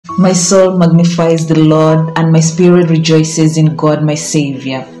My soul magnifies the Lord, and my spirit rejoices in God my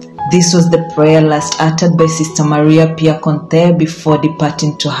Savior. This was the prayer last uttered by Sister Maria Pia Conte before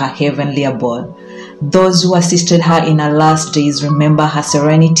departing to her heavenly abode. Those who assisted her in her last days remember her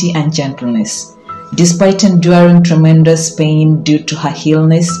serenity and gentleness. Despite enduring tremendous pain due to her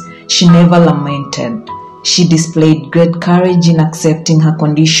illness, she never lamented. She displayed great courage in accepting her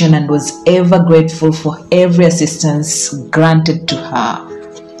condition and was ever grateful for every assistance granted to her.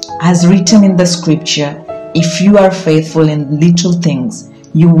 As written in the scripture, if you are faithful in little things,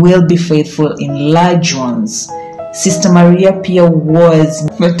 you will be faithful in large ones. Sister Maria Pia was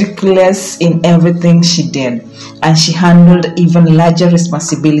meticulous in everything she did, and she handled even larger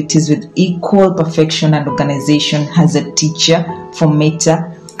responsibilities with equal perfection and organization as a teacher,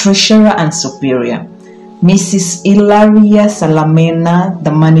 formator, treasurer, and superior. Mrs. Ilaria Salamena,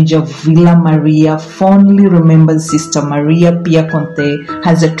 the manager of Villa Maria, fondly remembers Sister Maria Pia Conte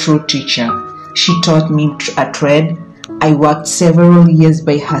as a true teacher. She taught me a trade. I worked several years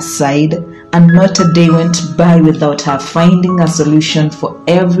by her side, and not a day went by without her finding a solution for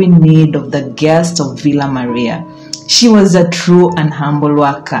every need of the guests of Villa Maria. She was a true and humble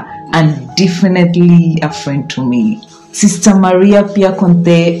worker, and definitely a friend to me. Sister Maria Pia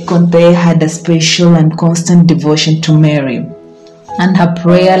Conte had a special and constant devotion to Mary, and her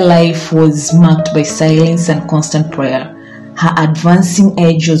prayer life was marked by silence and constant prayer. Her advancing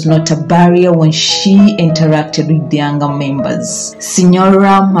age was not a barrier when she interacted with the younger members.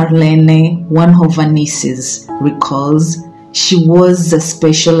 Signora Marlene, one of her nieces, recalls, "She was a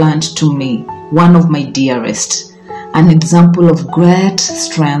special aunt to me, one of my dearest, an example of great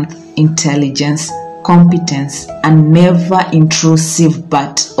strength, intelligence, competence, and never intrusive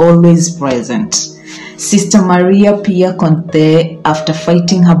but always present." Sister Maria Pia Conte, after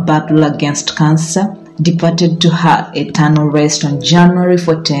fighting her battle against cancer, departed to her eternal rest on January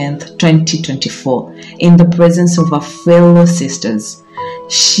 14th, 2024, in the presence of her fellow sisters.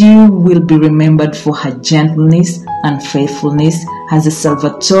 She will be remembered for her gentleness and faithfulness as a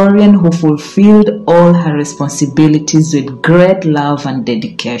Salvatorian who fulfilled all her responsibilities with great love and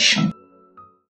dedication.